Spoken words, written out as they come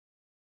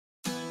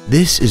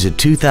This is a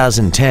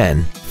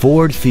 2010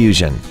 Ford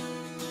Fusion.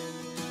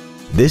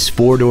 This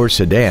four-door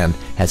sedan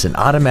has an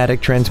automatic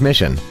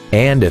transmission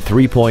and a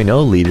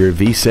 3.0-liter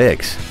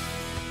V6.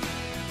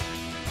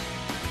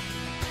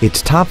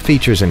 Its top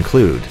features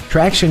include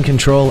traction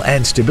control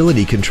and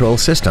stability control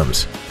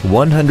systems,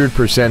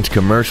 100%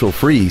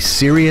 commercial-free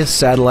Sirius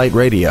satellite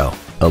radio,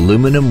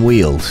 aluminum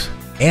wheels,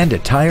 and a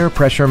tire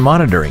pressure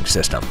monitoring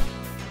system.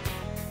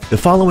 The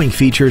following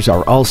features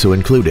are also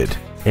included: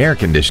 air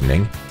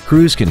conditioning,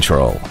 cruise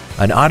control,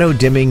 an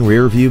auto-dimming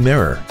rear-view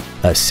mirror,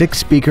 a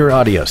 6-speaker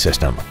audio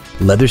system,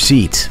 leather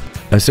seats,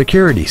 a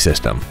security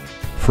system,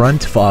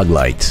 front fog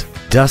lights,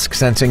 dusk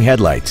sensing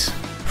headlights,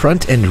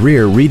 front and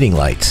rear reading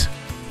lights,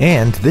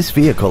 and this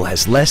vehicle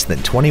has less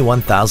than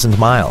 21,000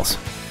 miles.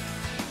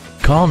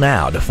 Call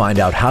now to find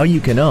out how you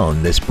can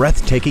own this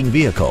breathtaking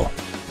vehicle.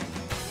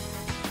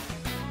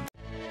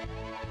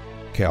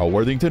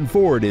 CalWorthington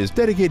Ford is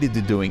dedicated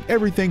to doing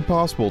everything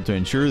possible to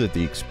ensure that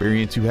the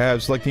experience you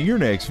have selecting your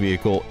next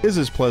vehicle is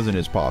as pleasant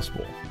as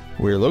possible.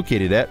 We're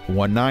located at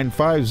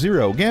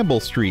 1950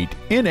 Gambell Street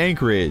in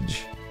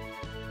Anchorage.